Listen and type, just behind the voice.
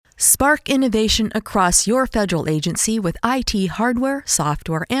Spark innovation across your federal agency with IT hardware,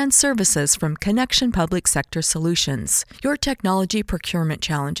 software, and services from Connection Public Sector Solutions. Your technology procurement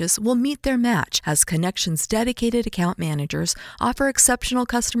challenges will meet their match as Connection's dedicated account managers offer exceptional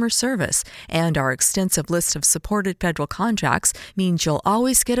customer service, and our extensive list of supported federal contracts means you'll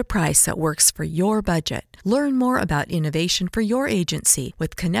always get a price that works for your budget. Learn more about innovation for your agency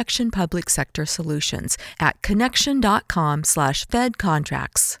with Connection Public Sector Solutions at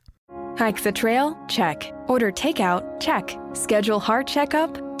connection.com/fedcontracts. Hike the trail? Check. Order takeout? Check. Schedule heart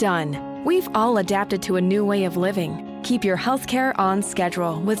checkup? Done. We've all adapted to a new way of living. Keep your healthcare on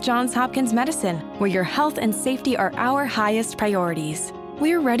schedule with Johns Hopkins Medicine, where your health and safety are our highest priorities.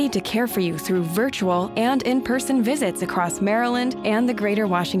 We're ready to care for you through virtual and in-person visits across Maryland and the greater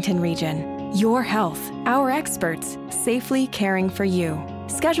Washington region. Your health, our experts, safely caring for you.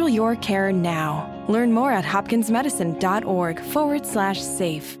 Schedule your care now. Learn more at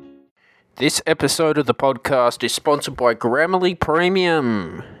hopkinsmedicine.org/safe. This episode of the podcast is sponsored by Grammarly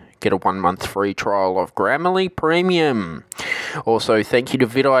Premium. Get a 1-month free trial of Grammarly Premium. Also, thank you to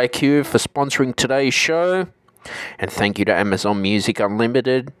vidIQ for sponsoring today's show. And thank you to Amazon Music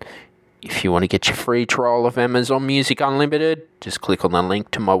Unlimited. If you want to get your free trial of Amazon Music Unlimited, just click on the link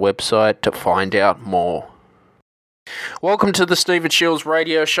to my website to find out more. Welcome to the Stephen Shiels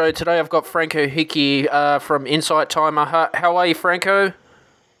radio show. Today I've got Franko Heke from Insight Timer. How are you, Franko?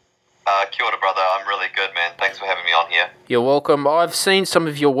 Kia ora, brother. I'm really good, man. Thanks for having me on here. You're welcome. I've seen some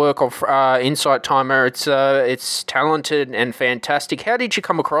of your work of Insight Timer. It's talented and fantastic. How did you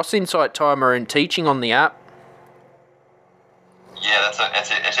come across Insight Timer and teaching on the app? Yeah, it's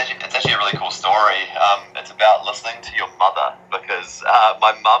actually a really cool story. It's about listening to your mother, because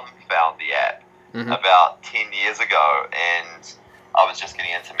my mum found the app about 10 years ago, and I was just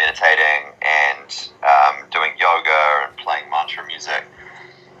getting into meditating and doing yoga and playing mantra music.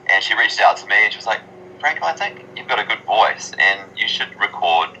 And she reached out to me and she was like, Franko, I think you've got a good voice and you should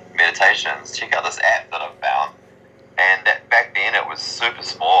record meditations. Check out this app that I've found. And back then it was super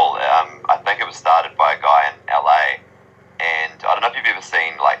small. I think it was started by a guy in LA. And I don't know if you've ever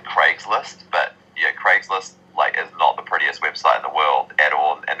seen like Craigslist, but yeah, Craigslist like is not the prettiest website in the world at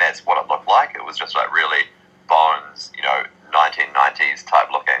all. And that's what it looked like. It was just like really bones, 1990s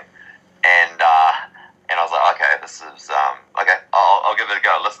type looking. And I was like, okay, this is, okay, I'll give it a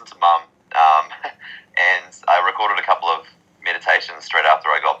go. Listen to Mum. And I recorded a couple of meditations straight after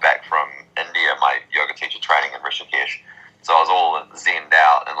I got back from India, my yoga teacher training in Rishikesh. So I was all zenned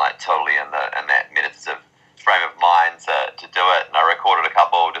out and like totally in that meditative frame of mind to do it. And I recorded a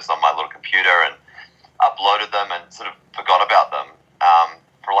couple just on my little computer and uploaded them and sort of forgot about them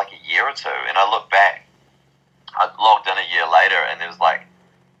for like a year or two. And I look back, I logged in a year later and there was like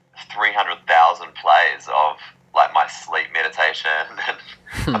 300,000 plays of like my sleep meditation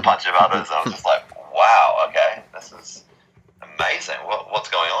and a bunch of others. And I was just like, wow, okay, this is amazing. What's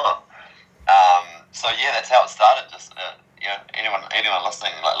going on? So yeah, that's how it started. Just anyone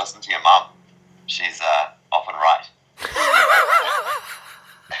listening, like listen to your mum. She's often right.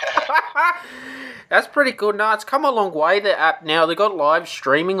 That's pretty good. No, it's come a long way, the app now. They got live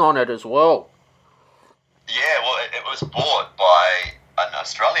streaming on it as well. Yeah, well, it was bought by an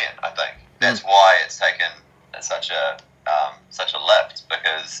Australian, I think. That's why it's taken such a lift,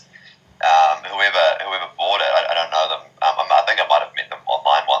 because whoever bought it, I don't know them. I think I might have met them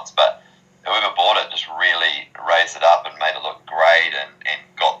online once, but whoever bought it just really raised it up and made it look great and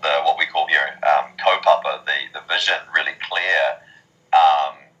got the what we call here kaupapa, the vision really clear.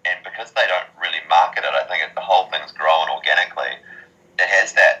 And because they don't really market it, I think the whole thing's grown organically. It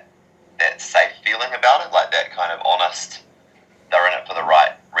has that safe feeling about it, like that kind of honest, they're in it for the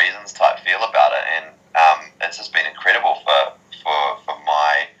right reasons type feel about it. And it's just been incredible for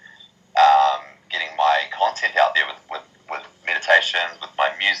my getting my content out there with meditations, with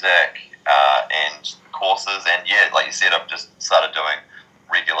my music and courses. And yeah, like you said, I've just started doing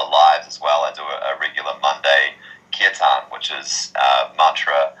regular lives as well. I do a regular Monday kirtan, which is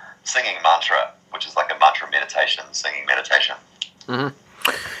singing mantra, which is like a mantra meditation, singing meditation. Mm-hmm.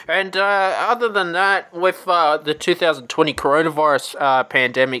 And other than that, with the 2020 coronavirus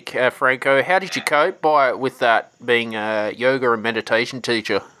pandemic, Franko, how did you cope with that, being a yoga and meditation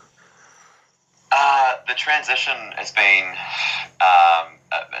teacher? The transition has been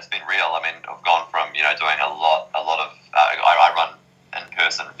real. I mean, I've gone from doing a lot of I run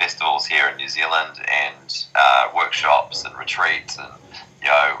in-person festivals here in New Zealand and workshops and retreats, and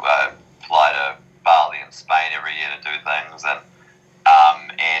fly to Bali and Spain every year to do things, and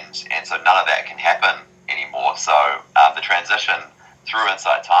so none of that can happen anymore. So the transition through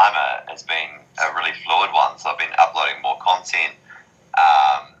Insight Timer has been a really fluid one. So I've been uploading more content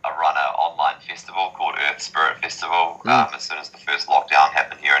festival as soon as the first lockdown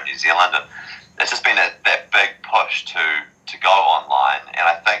happened here in New Zealand, and it's just been that big push to go online, and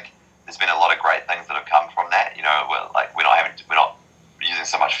I think there's been a lot of great things that have come from that. You know, we're not using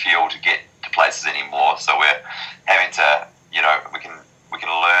so much fuel to get to places anymore, so we're having to, you know, we can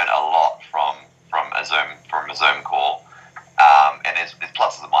learn a lot from a Zoom call, and there's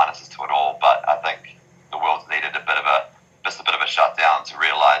pluses and minuses to it all. But I think the world's needed a bit of a shutdown to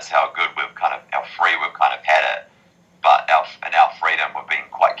realise how good how free we've kind of had it, but our freedom, we're being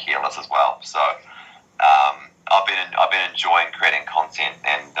quite careless as well. So I've been enjoying creating content,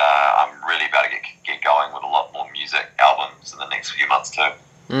 and I'm really about to get going with a lot more music albums in the next few months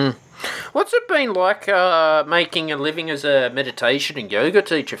too. What's it been like making a living as a meditation and yoga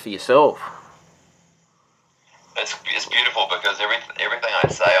teacher for yourself? It's beautiful because everything I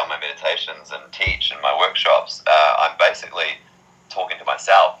say on my meditations and teach in my workshops, I'm basically talking to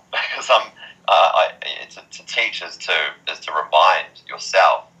myself, because to teach is to remind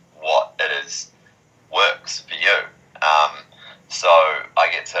yourself what it is works for you. So I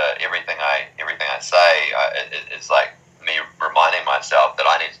get to everything I say. It's like me reminding myself that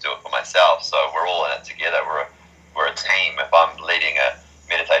I need to do it for myself. So we're all in it together. We're a team. If I'm leading a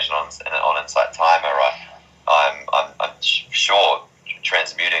meditation on Insight Timer, I'm sure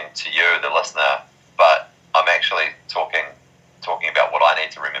transmuting to you, the listener, but I'm actually talking about what I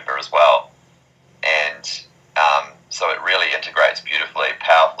need to remember as well. And so it really integrates beautifully,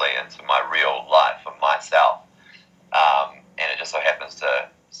 powerfully into my real life and myself. And it just so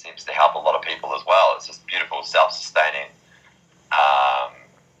seems to help a lot of people as well. It's just beautiful, self-sustaining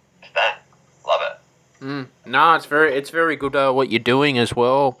thing. Love it. No, it's very good what you're doing as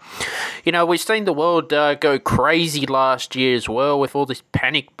well. You know, we've seen the world go crazy last year as well, with all this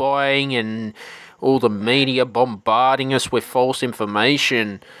panic buying and all the media bombarding us with false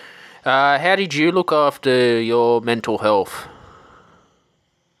information. How did you look after your mental health?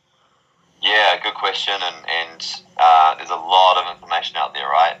 Yeah, good question, and there's a lot of information out there,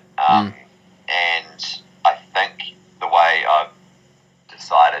 right? And I think the way I've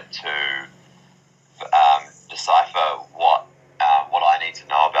decided to decipher what I need to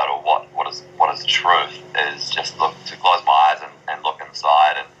know about, or what is truth, is just to close my eyes and look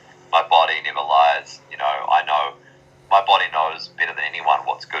inside. And my body never lies. You know, I know my body knows better than anyone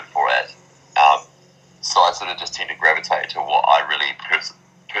what's good for it. So I sort of just tend to gravitate to what I really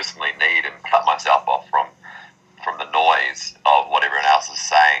personally need, and cut myself off from the noise of what everyone else is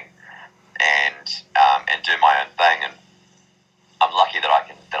saying, and do my own thing. And I'm lucky that I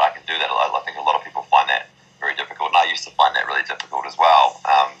can do that. I think a lot of people find that very difficult, and I used to find that really difficult as well.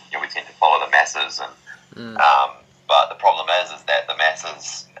 We tend to follow the masses, and but the problem is that the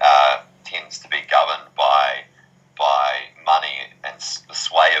masses tends to be governed by money and the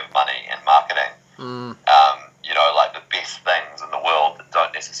sway of money and marketing. You know, like the best things in the world that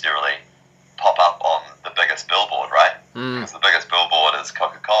don't necessarily pop up on the biggest billboard, right? Because the biggest billboard is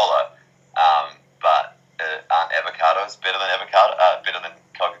Coca-Cola, but aren't avocados better than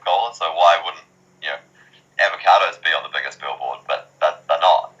Coca-Cola? So why wouldn't, you know, avocados be on the biggest billboard? But they're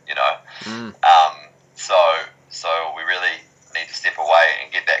not, you know. So we really need to step away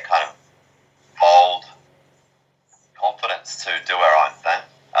and get that kind of bold confidence to do our own thing.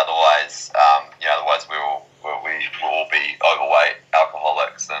 Otherwise, we will be overweight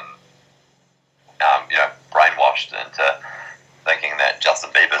alcoholics and brainwashed into thinking that Justin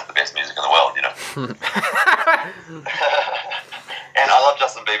Bieber is the best music in the world. You know. And I love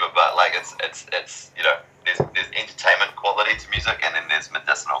Justin Bieber, but like it's you know, there's entertainment quality to music, and then there's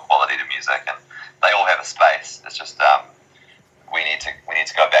medicinal quality to music, and they all have a space. It's just we need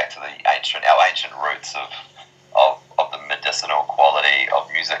to go back to our ancient roots of the medicinal quality of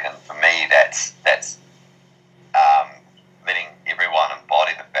music. And for me, that's letting everyone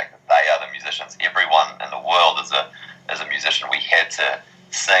embody the fact that they are the musicians. Everyone in the world is a musician. We had to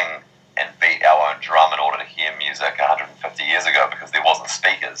sing and beat our own drum in order to hear music 150 years ago, because there wasn't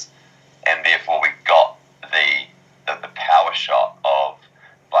speakers, and therefore we got the power shot of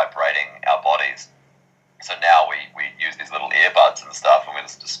vibrating our bodies. So now we use these little earbuds and stuff, and we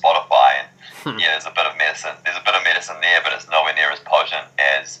listen to Spotify, and yeah, there's a bit of medicine there, but it's nowhere near as potent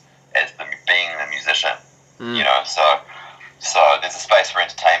as being the musician. You know, so there's a space for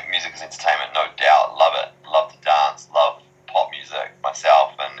entertainment. Music is entertainment, no doubt. Love it. Love to dance. Love pop music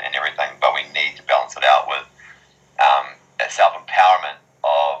myself and everything. But we need to balance it out with a self-empowerment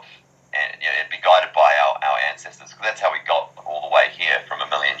and be guided by our ancestors, because that's how we got all the way here from 1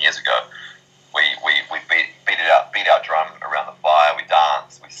 million years ago. We beat our drum around the fire. We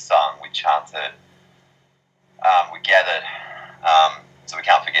danced. We sung. We chanted. We gathered. So we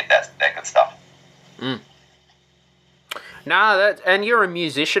can't forget that good stuff. Nah, and you're a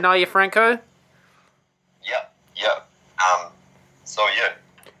musician, are you, Franko? Yep. So are you.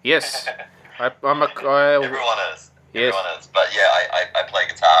 Yes. Everyone is. Yes. Everyone is. But yeah, I play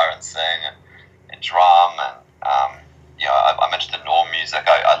guitar and sing and drum and I'm interested in all music.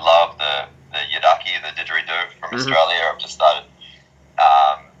 I love the yidaki, the didgeridoo from Australia. I've just started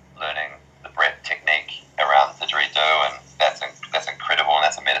learning the breath technique around didgeridoo, and that's incredible, and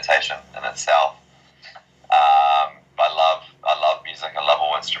that's a meditation in itself. I love music. I love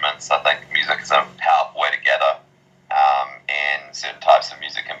all instruments. I think music is a powerful way to gather, and certain types of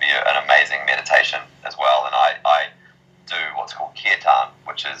music can be an amazing meditation as well. And I do what's called kirtan,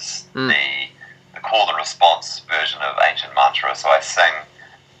 which is the call and response version of ancient mantra. So I sing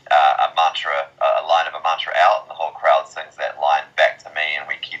a line of a mantra out, and the whole crowd sings that line back to me, and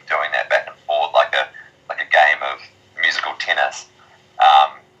we keep doing that back and forth like a game of musical tennis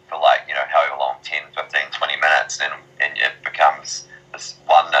for however long, 10, 15, 20 minutes, and it becomes this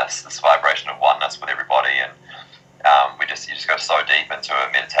oneness, this vibration of oneness with everybody, and you just go so deep into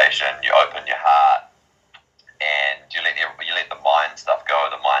a meditation. You open your heart, and you let the mind stuff go.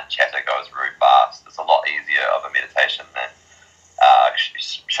 The mind chatter goes very fast. It's a lot easier of a meditation than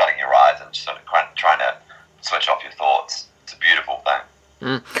shutting your eyes and sort of trying to switch off your thoughts. It's a beautiful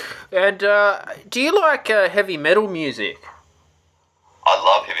thing. And do you like heavy metal music? I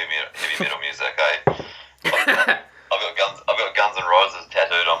love heavy metal music. I've got Guns N' Roses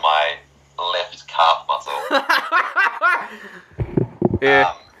tattooed on my left calf muscle.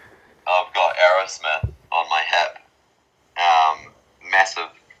 Yeah. I've got Aerosmith on my hip.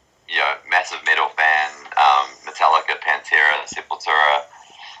 Massive metal fan. Metallica, Pantera, Sepultura,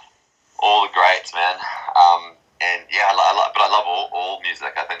 all the greats, man. And yeah, but I love all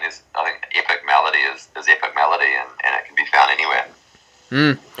music. I think epic melody is epic melody, and it can be found anywhere.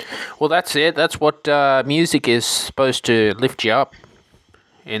 Well, that's it. That's what music is supposed to lift you up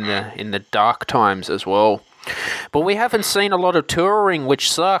in the dark times as well. But we haven't seen a lot of touring,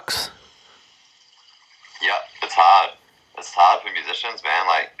 which sucks. Yeah, it's hard. It's hard for musicians, man.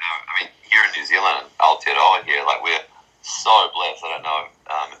 Here in New Zealand, Aotearoa here, we're so blessed. I don't know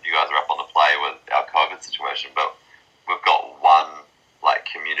if you guys are up on the play with our COVID situation, but we've got one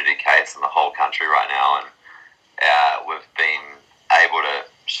community case in the whole country right now, and we've been able to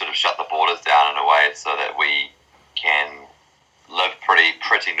sort of shut the borders down in a way so that we can live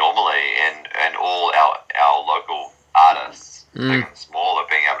pretty normally, and all our local artists, big and small, are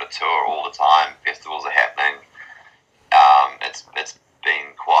being able to tour all the time. Festivals are happening. It's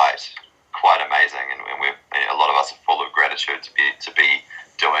been quite amazing, and a lot of us are full of gratitude to be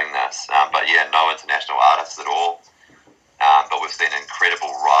doing this. But yeah, no international artists at all. But we've seen an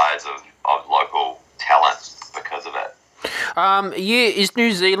incredible rise of local talent because of it. Is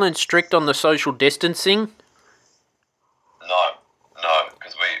New Zealand strict on the social distancing? No,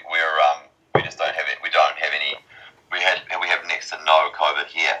 because we just don't have it. We don't have any. We have next to no COVID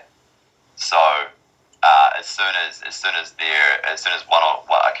here. So as soon as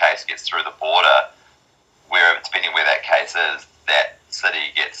a case gets through the border, depending where that case is, that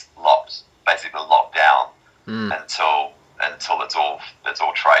city gets basically locked down until it's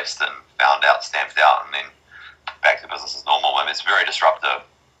all traced and found out, stamped out, and then back to business as normal. And it's very disruptive.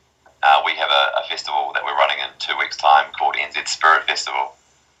 We have a festival that we're running in 2 weeks' time called NZ Spirit Festival,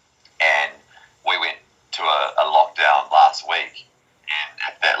 and we went to a lockdown last week, and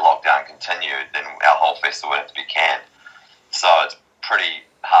if that lockdown continued, then our whole festival would have to be canned. So it's pretty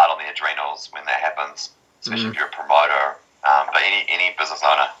hard on the adrenals when that happens, especially if you're a promoter, but any business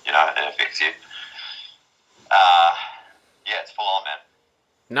owner, it affects you. Yeah, it's full on, man.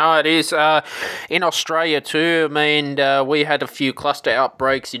 No, it is. In Australia too, we had a few cluster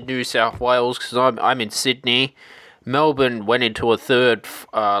outbreaks in New South Wales because I'm in Sydney. Melbourne went into a third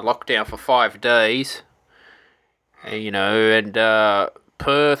lockdown for 5 days. And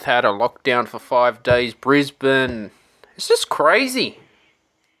Perth had a lockdown for 5 days. Brisbane, it's just crazy.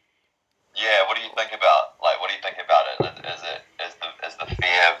 Yeah, what do you think about it? Is the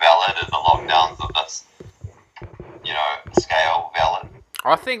fear valid? Is the lockdowns of this, scale valid?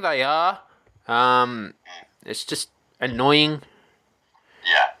 I think they are. It's just annoying.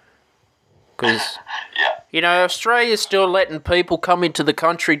 Yeah. Because, yeah. Australia's still letting people come into the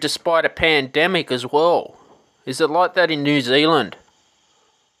country despite a pandemic as well. Is it like that in New Zealand?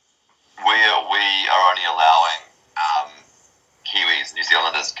 We are only allowing Kiwis, New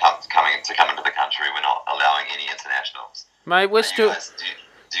Zealanders come into the country. We're not allowing any internationals. Mate, we're still...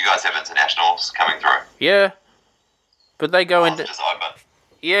 Do you guys have internationals coming through? Yeah. But they go into... Just open.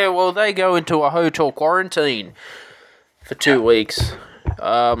 Yeah, well, they go into a hotel quarantine for 2 weeks.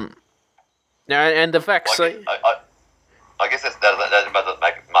 And the vaccine... I I guess that doesn't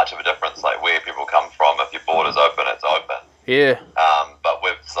make much of a difference. Like where people come from, if your border's open, it's open. Yeah. But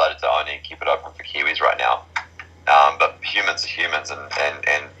we've decided to only keep it open for Kiwis right now. But humans are humans, and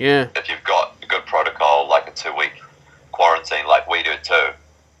Yeah. if you've got a good protocol, like a 2-week quarantine, like we do too,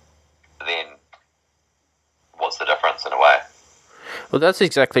 then what's the difference in a way? Well, that's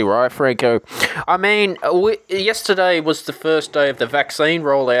exactly right, Franko. I mean, yesterday was the first day of the vaccine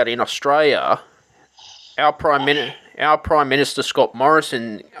rollout in Australia. Our Prime Minister Scott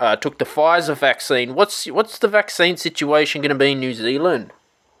Morrison took the Pfizer vaccine. What's the vaccine situation going to be in New Zealand?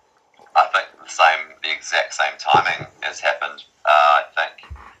 I think the exact same timing has happened. I think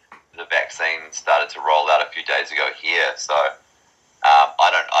the vaccine started to roll out a few days ago here, so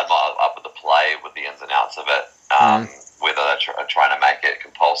I'm not up at the play with the ins and outs of it. Whether they're trying to make it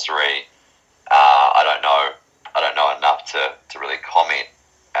compulsory, I don't know. I don't know enough to really comment.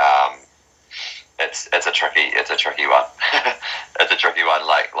 It's a tricky one. It's a tricky one.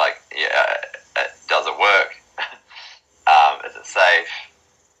 Like does it work? Is it safe?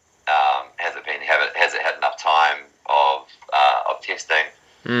 Has it had enough time of testing?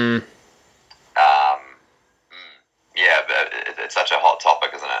 Yeah, but it's such a hot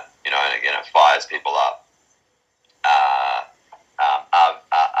topic, isn't it? You know, and again, it fires people up.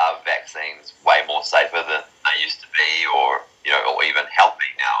 Are vaccines way more safer than they used to be, or even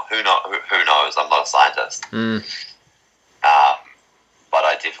healthy now? Who knows? I'm not a scientist. But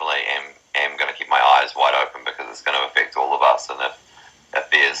I definitely am going to keep my eyes wide open, because it's going to affect all of us. And if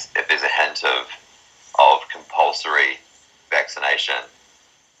there's a hint of compulsory vaccination,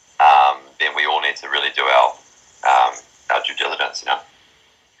 then we all need to really do our due diligence,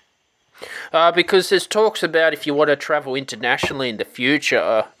 Because there's talks about if you want to travel internationally in the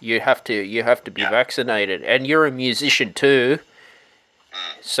future, you have to be vaccinated, and you're a musician too.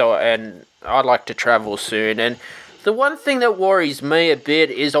 So, and I'd like to travel soon, and the one thing that worries me a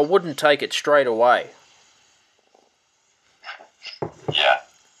bit is I wouldn't take it straight away. Yeah.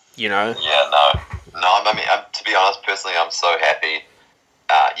 Yeah, no. I mean, to be honest, personally, I'm so happy.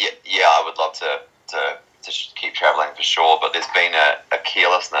 I would love to keep traveling for sure, but there's been a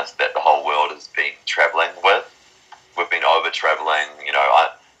carelessness that the whole world has been traveling with. We've been over-traveling.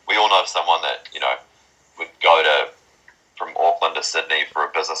 We all know someone that, would go from Auckland to Sydney for a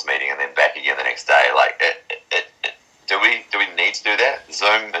business meeting and then back again the next day. Like, do we need to do that?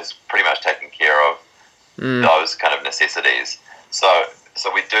 Zoom is pretty much taking care of those kind of necessities. So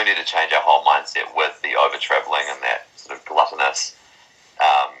we do need to change our whole mindset with the over-traveling and that sort of gluttonous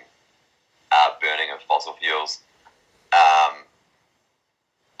burning of fossil fuels.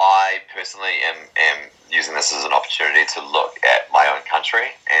 I personally am using this as an opportunity to look at my own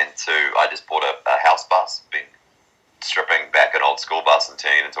country, and I just bought a house bus, been stripping back an old school bus and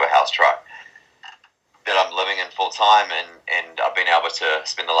turning it into a house truck that I'm living in full time, and I've been able to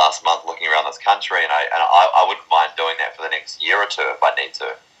spend the last month looking around this country, and I wouldn't mind doing that for the next year or two if I need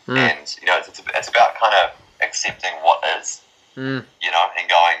to. And it's about kind of accepting what is, and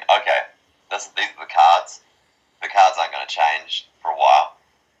going, okay, these are the cards. The cards aren't going to change for a while.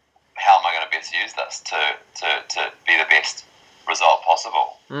 How am I going to best use this to be the best result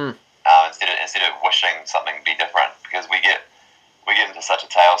possible? Instead of wishing something be different, because we get into such a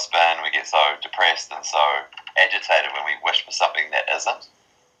tailspin, we get so depressed and so agitated when we wish for something that isn't.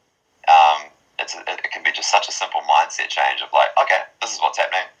 It can be just such a simple mindset change of like, okay, this is what's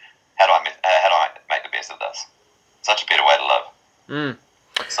happening. How do I make the best of this? Such a better way to live.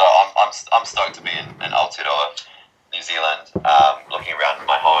 So I'm stoked to be in Aotearoa, New Zealand, looking around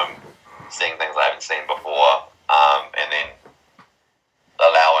my home, seeing things I haven't seen before, and then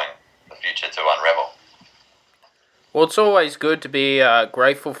allowing the future to unravel. Well, it's always good to be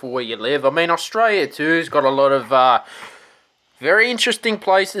grateful for where you live. I mean, Australia too has got a lot of very interesting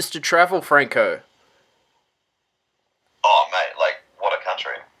places to travel, Franko. Oh, mate, like, what a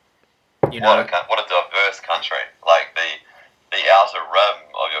country. What a diverse country. Like, the outer rim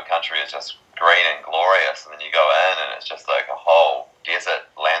of your country is just green and glorious, and then you go in and it's just like a whole desert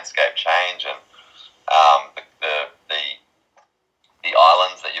landscape change, and the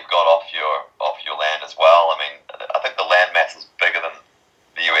islands that you've got off your land as well. I mean, I think the landmass is bigger than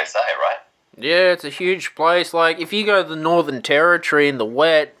the USA, right? Yeah, it's a huge place. Like, if you go to the Northern Territory in the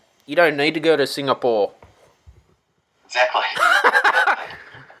wet, you don't need to go to Singapore. Exactly.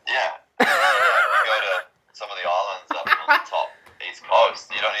 Yeah. You go to some of the islands up on the top east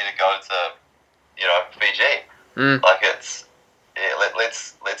coast. You don't need to go to, Fiji. Like, let's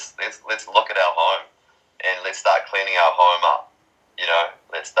look at our home, and let's start cleaning our home up.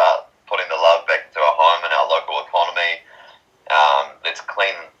 Let's start putting the love back into our home and our local economy. Let's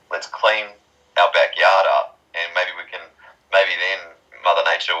clean our backyard up, and maybe we can maybe then Mother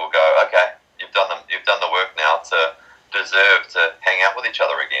Nature will go, okay, you've done the work now to deserve to hang out with each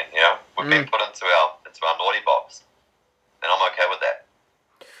other again. You know, we've been put into our naughty box, and I'm okay with that.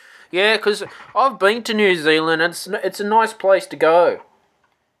 Yeah, because I've been to New Zealand. It's a nice place to go.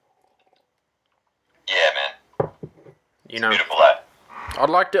 Yeah, man. You know, beautiful, eh?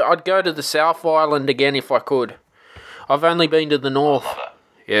 I'd go to the South Island again if I could. I've only been to the North. I love it.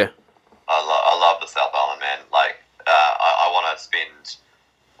 Yeah. I love the South Island, man. Like, I want to spend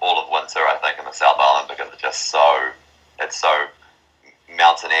all of winter, I think, in the South Island because it's so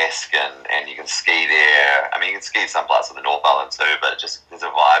mountain-esque and you can ski there. I mean, you can ski some parts of the North Island too, but there's a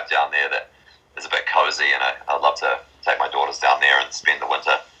vibe down there that is a bit cozy, and I'd love to take my daughters down there and spend the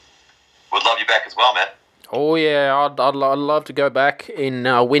winter. Would love you back as well, man. Oh yeah, I'd love to go back in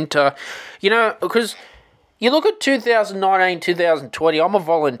winter. You know, because you look at 2019, 2020. I'm a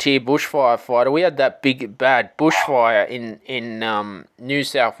volunteer bushfire fighter. We had that big bad bushfire in New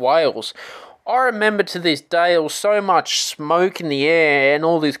South Wales. I remember to this day there was so much smoke in the air and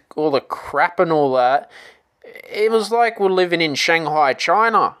all the crap and all that. It was like we're living in Shanghai,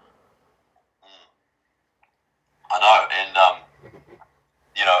 China. I know, and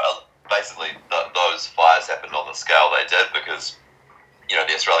you know, basically those fires happened on the scale they did because, you know,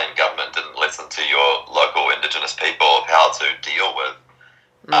 the Australian government didn't listen to your local Indigenous people of how to deal with,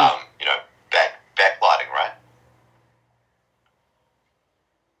 you know, backlighting, right?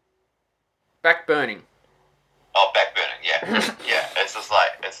 Backburning. Oh, backburning, yeah, yeah. It's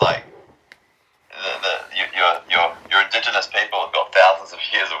like your Indigenous people have got thousands of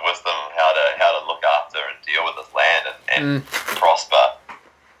years of wisdom on how to look after and deal with this land and prosper,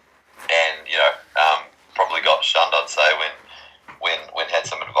 and you know, probably got shunned, I'd say, when had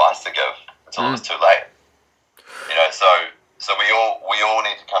some advice to give until it was too late. You know, so we all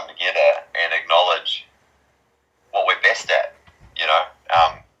need to come together and acknowledge what we're best at. You know,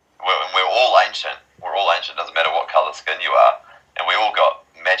 we're all ancient. We're all ancient. Doesn't matter what color skin you are, and we all got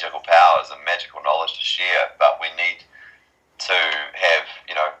magical powers and magical knowledge to share. But we need to have,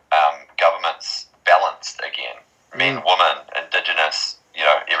 you know, governments balanced again. Men, women, Indigenous, you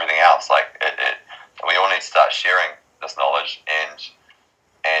know, everything else. Like we all need to start sharing this knowledge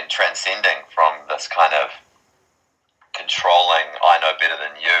and transcending from this kind of controlling, I know better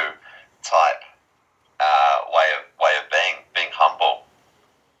than you type way of being humble.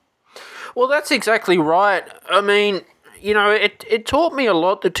 Well, that's exactly right. I mean, you know, it taught me a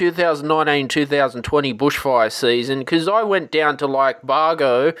lot, the 2019-2020 bushfire season, because I went down to like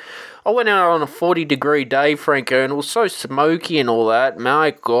Bargo. I went out on a 40-degree day, Franko, and it was so smoky and all that.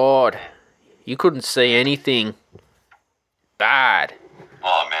 My God, you couldn't see anything. Bad.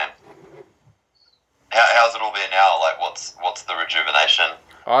 Oh man, how's it all been now? Like, what's the rejuvenation?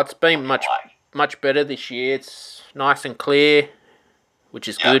 Oh, it's been much better this year. It's nice and clear, which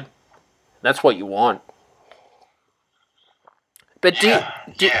is good. That's what you want. But and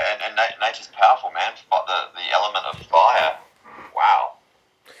nature's powerful, man. The element of fire. Wow.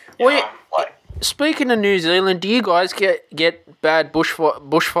 Speaking of New Zealand, do you guys get bad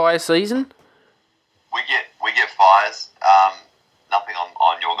bushfire season? We get fires. Nothing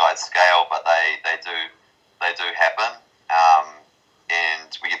on your guys' scale, but they do happen.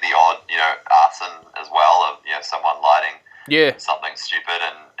 And we get the odd, you know, arson as well of, you know, someone lighting something stupid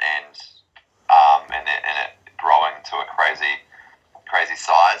and it growing to a crazy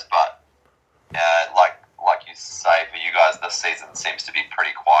size. But like you say, for you guys, this season seems to be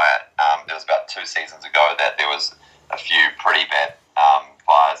pretty quiet. There was about 2 seasons ago that there was a few pretty bad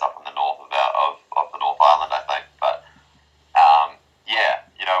fires up in the north of the North Island, I think. But yeah,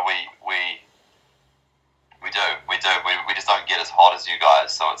 you know, we do. We just don't get as hot as you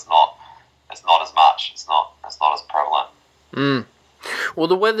guys, so it's not as much. It's not as prevalent. Well,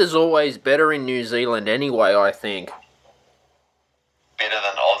 the weather's always better in New Zealand anyway, I think. Better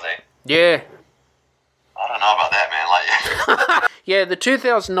than Aussie? Yeah. I don't know about that, man. Like, yeah, the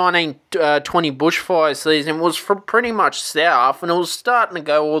 2019-20 bushfire season was from pretty much south, and it was starting to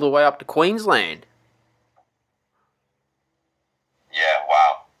go all the way up to Queensland. Yeah,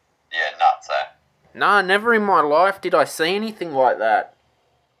 wow. Yeah, nuts, eh? Nah, never in my life did I see anything like that.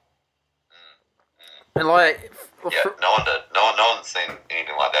 And like... Yeah, no one did. No one's seen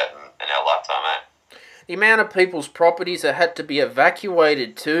anything like that in our lifetime, eh? The amount of people's properties that had to be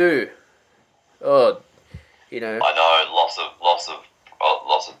evacuated too. Oh, you know. I know, loss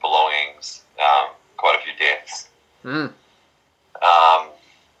of belongings, quite a few deaths. And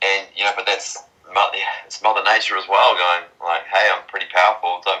you know, but it's Mother Nature as well, going like, "Hey, I'm pretty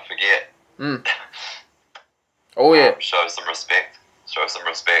powerful. Don't forget." Oh yeah. Show some respect.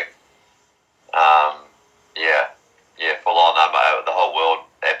 Yeah, full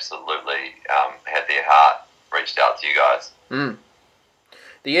Mm.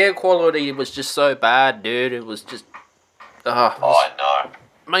 The air quality was just so bad, dude. It was just, I know.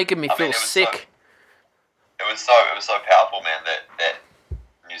 making me feel sick. It was so powerful, man. That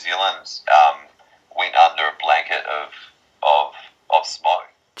New Zealand went under a blanket of smoke.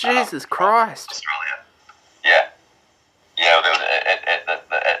 Jesus Christ. Australia. Yeah. Yeah.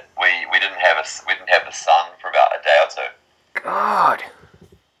 We didn't have the sun for about a day or two. God.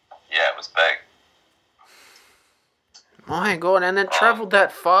 Yeah, it was big. My God, and it travelled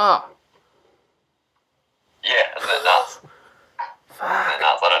that far. Yeah, isn't it nuts? Fuck.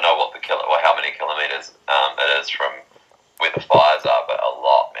 I don't know how many kilometres it is from where the fires are, but a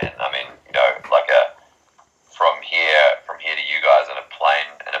lot, man. I mean, from here to you guys in a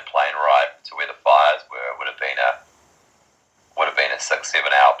plane ride to where the fires were would have been a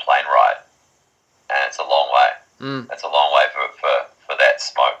 6-7 hour plane ride, and it's a long way. It's a long way for that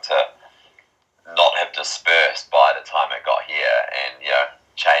smoke to not have dispersed by the time it got here, and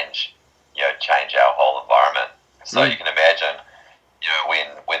change our whole environment. So you can imagine,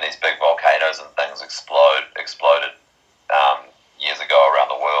 when these big volcanoes and things exploded years ago around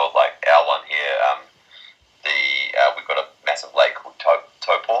the world, like our one here, we've got a massive lake called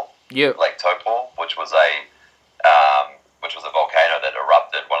Taupo. Yeah. Lake Taupo, which was a volcano that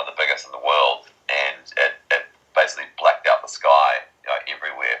erupted, one of the biggest in the world, and it basically blacked out the sky,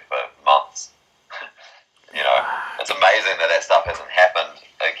 everywhere for months. It's amazing that stuff hasn't happened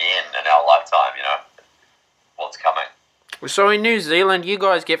again in our lifetime. What's coming. So in New Zealand, you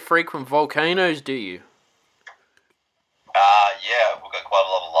guys get frequent volcanoes, do you? Yeah, we've got quite a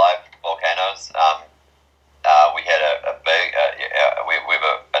lot of live volcanoes. We had a big, we have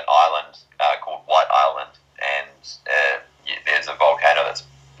an island called White Island, and there's a volcano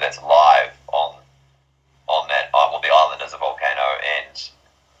that's live on that. Well, the island is a volcano, and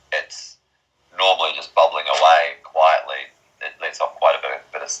it's normally just bubbling away quietly. It lets off quite a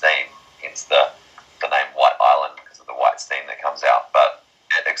bit of steam, hence the name White Island, because of the white steam that comes out. But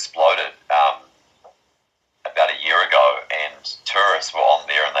it exploded about a year ago, and tourists were on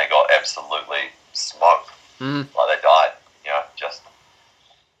there, and they got absolutely smoked. Like they died.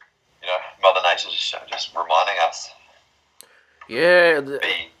 Mother Nature's just reminding us. Yeah.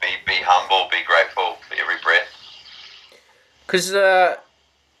 Be humble, be grateful for every breath. Because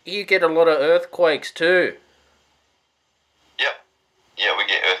you get a lot of earthquakes too. Yep. Yeah, we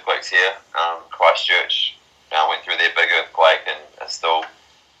get earthquakes here. Christchurch went through their big earthquake and are still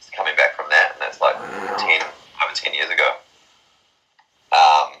coming back from that, and that's like over 10 years ago.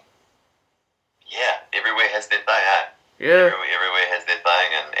 Yeah, everywhere has their thing, eh? Yeah. Everywhere has their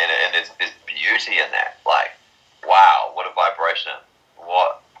thing, and there's beauty in that. Like, wow, what a vibration!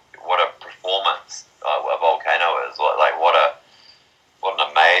 What a performance a volcano is! What an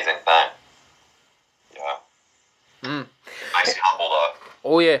amazing thing! Makes you humble though.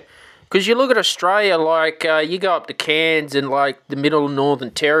 Oh yeah, because you look at Australia, like you go up to Cairns and like the Middle and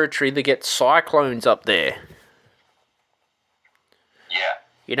Northern Territory, they get cyclones up there. Yeah.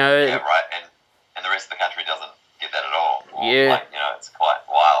 Yeah, right, and the rest of the country doesn't get that at all. Yeah. It's quite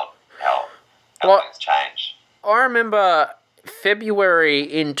wild how things change. I remember February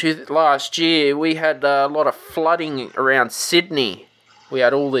last year, we had a lot of flooding around Sydney. We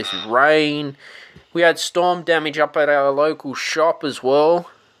had all this rain. We had storm damage up at our local shop as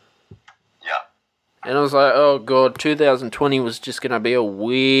well. Yeah. And I was like, oh God, 2020 was just going to be a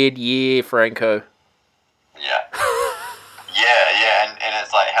weird year, Franko. Yeah. yeah, and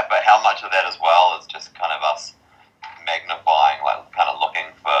it's like, but how much of that as well is just kind of us magnifying, like kind of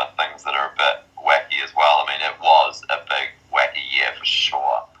looking for things that are a bit wacky as well. I mean, it was a big wacky year for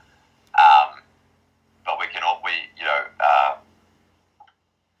sure. But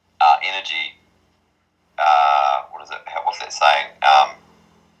energy, what is it? What's that saying?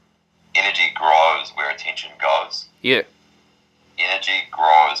 Energy grows where attention goes. Yeah. Energy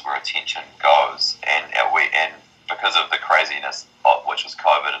grows where attention goes, and because of the craziness which was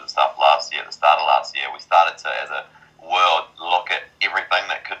COVID and stuff last year, at the start of last year, we started to, as a world, look at everything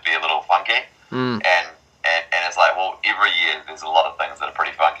that could be a little funky, and it's like, well, every year there's a lot of things that are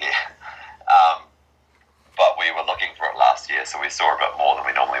pretty funky, but we were looking for it last year, so we saw a bit more than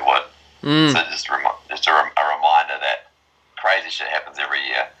we normally would. So just a reminder that crazy shit happens every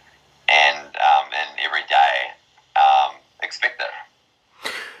year, and every day, expect it.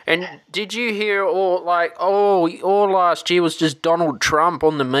 And did you hear all last year was just Donald Trump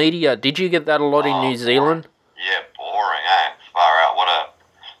on the media? Did you get that a lot in New Zealand? Yeah, boring, eh? Far out. What a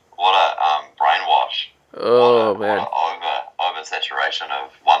brainwash. Oh, man. What a oversaturation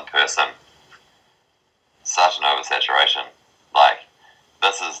of one person. Such an oversaturation. Like,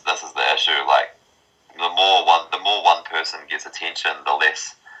 this is the issue. Like, the more one person gets attention, the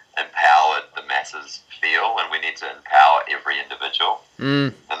less empowered the masses feel, and we need to empower every individual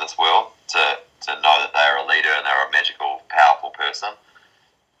in this world to know that they are a leader and they're a magical, powerful person.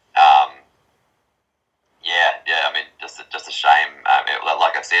 I mean, just a shame.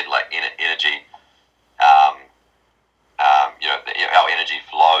 Like I said, like energy. Our energy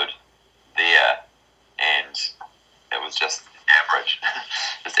flowed there, and it was just average,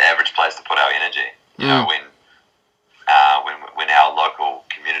 just average place to put our energy. You know, when our local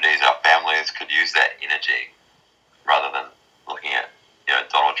communities, our families could use that energy rather than looking at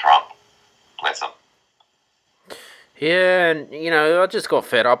Donald Trump. Bless him. Yeah, and I just got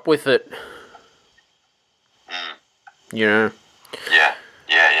fed up with it. Yeah.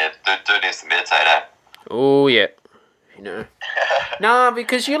 Dude needs to meditate, eh? Oh, yeah. No,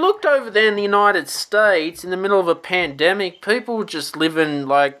 because you looked over there in the United States, in the middle of a pandemic, people just living,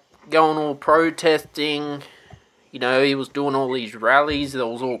 like, going all protesting. He was doing all these rallies, there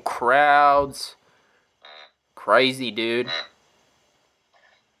was all crowds. Crazy, dude.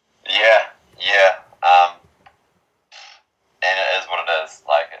 Yeah. And it is what it is.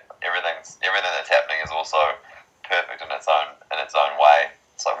 Like, everything that's happening is also perfect in its own way.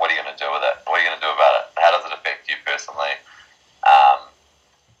 It's like, what are you going to do with it? What are you going to do about it? How does it affect you personally?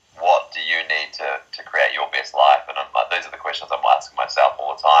 What do you need to create your best life? And these are the questions I'm asking myself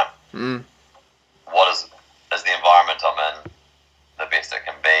all the time. What is the environment I'm in the best it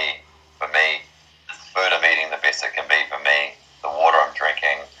can be for me? Is the food I'm eating the best it can be for me? The water I'm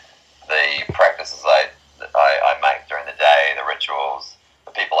drinking, the practices I make during the day, the rituals,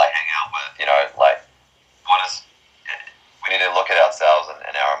 the people I hang out with, we need to look at ourselves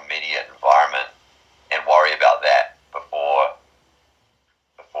and our immediate environment and worry about that before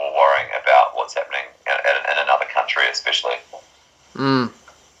worrying about what's happening in another country, especially.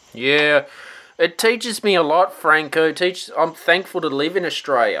 Yeah, it teaches me a lot, Franko. I'm thankful to live in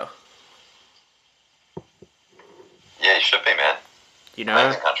Australia. Yeah, you should be, man.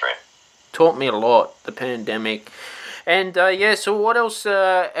 Amazing country. Taught me a lot, the pandemic. And, so what else,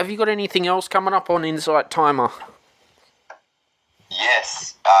 have you got anything else coming up on Insight Timer?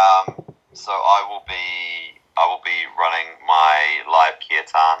 Yes, so I will be running my live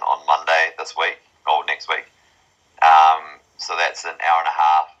kirtan on Monday this week, or next week. So that's an hour and a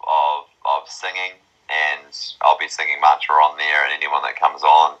half of singing, and I'll be singing mantra on there, and anyone that comes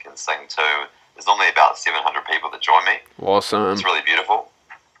on can sing too. There's normally about 700 people that join me. Awesome. It's really beautiful.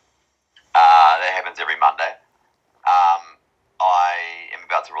 That happens every Monday. I am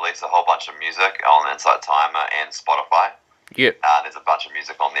about to release a whole bunch of music on Insight Timer and Spotify. Yep. There's a bunch of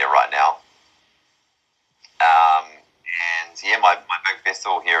music on there right now. My big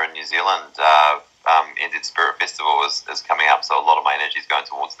festival here in New Zealand, Ended Spirit Festival, is coming up, so a lot of my energy is going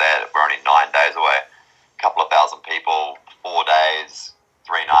towards that. We're only 9 days away. A couple of thousand people, 4 days,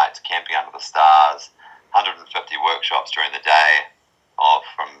 3 nights, camping under the stars, 150 workshops during the day,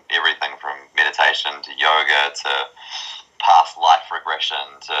 from everything from meditation to yoga to past life regression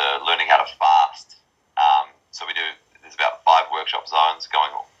to learning how to fast. So there's about 5 workshop zones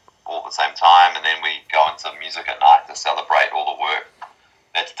going all at the same time, and then we go into music at night to celebrate all the work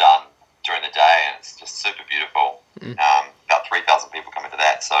that's done during the day, and it's just super beautiful. About 3,000 people come into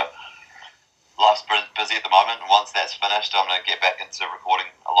that, so life's busy at the moment, and once that's finished, I'm going to get back into recording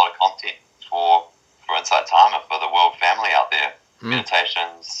a lot of content for Insight Timer, for the world family out there.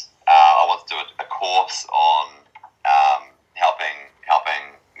 Meditations. I want to do a course on helping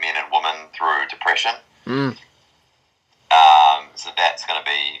men and women through depression. So that's going to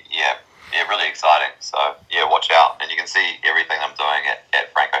be really exciting. So watch out, and you can see everything I'm doing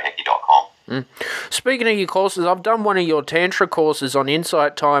at frankoheke.com. Speaking of your courses, I've done one of your Tantra courses on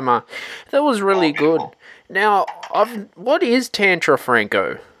Insight Timer. That was really good. Now, what is Tantra,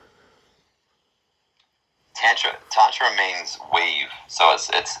 Franko? Tantra means weave. So it's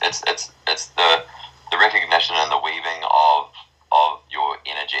the recognition and the weaving of your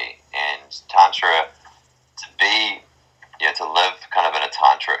energy. And Tantra, to live kind of in a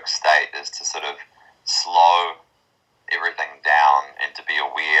tantric state is to sort of slow everything down and to be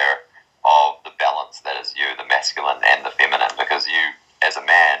aware of the balance that is you, the masculine and the feminine, because you, as a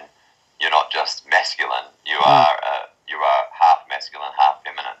man, you're not just masculine. You are half masculine, half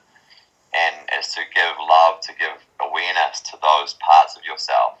feminine. And as to give love, to give awareness to those parts of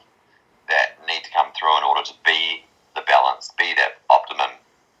yourself that need to come through in order to be the balance, be that optimum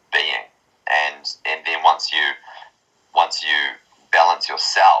being. And then once you balance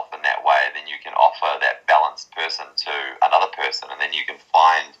yourself in that way, then you can offer that balanced person to another person, and then you can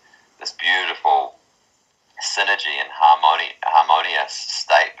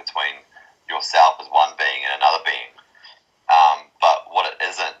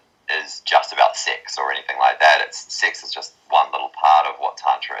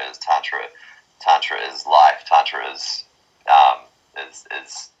is Tantra. Tantra is life. Tantra is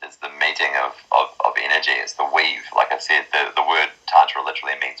the meeting of energy. It's the weave. Like I said, the word Tantra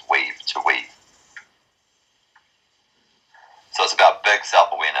literally means weave, to weave. So it's about big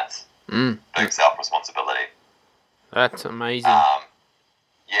self-awareness, big self-responsibility. That's amazing.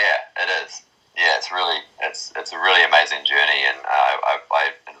 Yeah, it is. Yeah, it's a really amazing journey, and I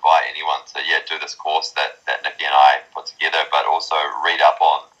invite anyone to do this course that Nikki and I put together, but also read up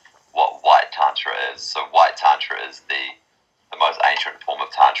on what White Tantra is. So White Tantra is the most ancient form of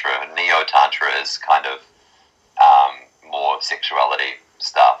Tantra. Neo Tantra is kind of more sexuality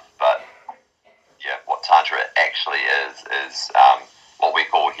stuff, but yeah, what Tantra actually is what we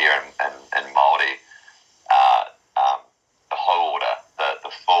call here in Māori the whole order,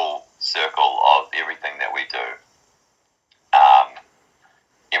 the full circle of everything that we do.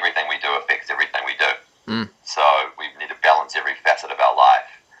 Everything we do affects everything we do. So we need to balance every facet of our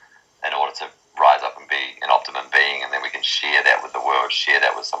life in order to rise up and be an optimum being, and then we can share that with the world, share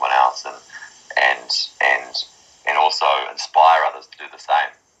that with someone else, and also inspire others to do the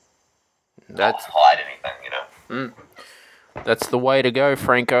same. Not hide anything, That's the way to go,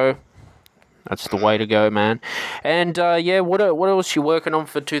 Franko. That's the way to go, man. And what else you working on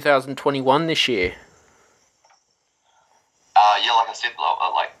for 2021 this year? Like I said,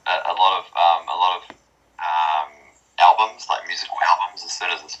 like a lot of albums, like musical albums. As soon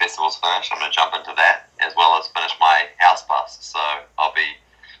as this festival's finished, I'm going to jump into that, as well as finish my house bus. So I'll be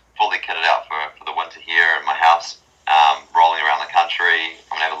fully kitted out for the winter here in my house, rolling around the country.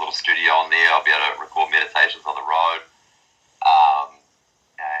 I'm going to have a little studio on there. I'll be able to record meditations on the road.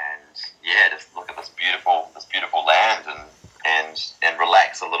 And just look at this beautiful land and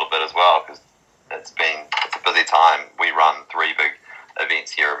relax a little bit as well, because it's a busy time. We run 3 big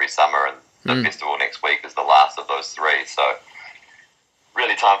events here every summer, and the festival next week is the last of those 3. So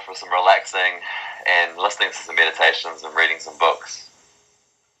really time for some relaxing and listening to some meditations and reading some books.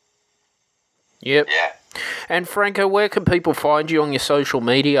 Yep. Yeah. And Franko, where can people find you on your social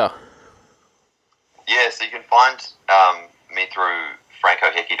media? Yeah, so you can find me through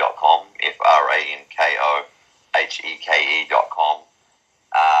frankoheke.com, FrankoHeke.com,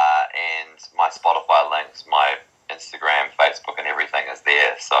 and my Spotify links, my Instagram, Facebook, and everything is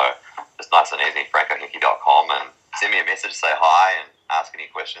there. So it's nice and easy, frankoheke.com, and send me a message, say hi, and ask any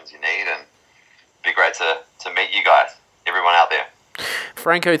questions you need, and it'd be great to meet you guys, everyone out there.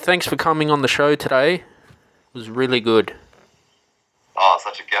 Franko, thanks for coming on the show today. It was really good. Oh,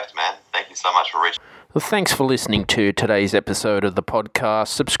 such a gift, man. Thank you so much for reaching. Well, thanks for listening to today's episode of the podcast.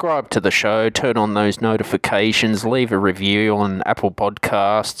 Subscribe to the show, turn on those notifications, leave a review on Apple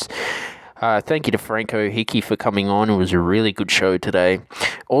Podcasts. Thank you to Franko Heke for coming on. It was a really good show today.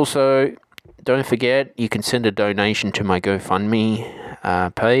 Also, don't forget, you can send a donation to my GoFundMe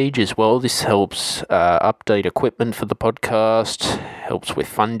page as well. This helps update equipment for the podcast, helps with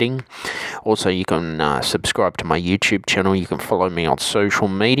funding. Also, you can subscribe to my YouTube channel. You can follow me on social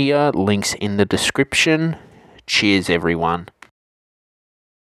media. Links in the description. Cheers, everyone.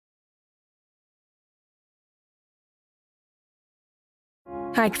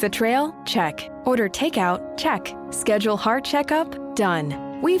 Hike the trail? Check. Order takeout? Check. Schedule heart checkup?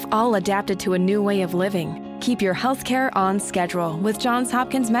 Done. We've all adapted to a new way of living. Keep your healthcare on schedule with Johns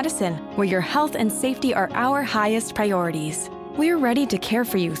Hopkins Medicine, where your health and safety are our highest priorities. We're ready to care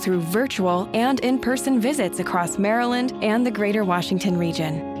for you through virtual and in-person visits across Maryland and the greater Washington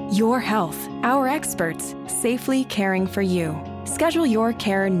region. Your health, our experts, safely caring for you. Schedule your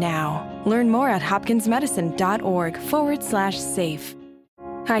care now. Learn more at hopkinsmedicine.org/safe.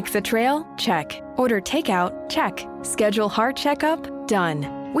 Hike the trail? Check. Order takeout? Check. Schedule heart checkup?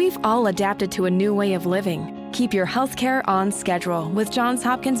 Done. We've all adapted to a new way of living. Keep your healthcare on schedule with Johns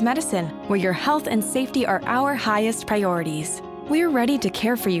Hopkins Medicine, where your health and safety are our highest priorities. We're ready to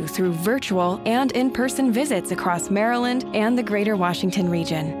care for you through virtual and in-person visits across Maryland and the greater Washington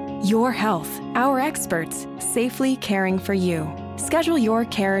region. Your health, our experts, safely caring for you. Schedule your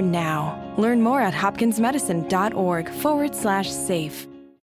care now. Learn more at hopkinsmedicine.org/safe.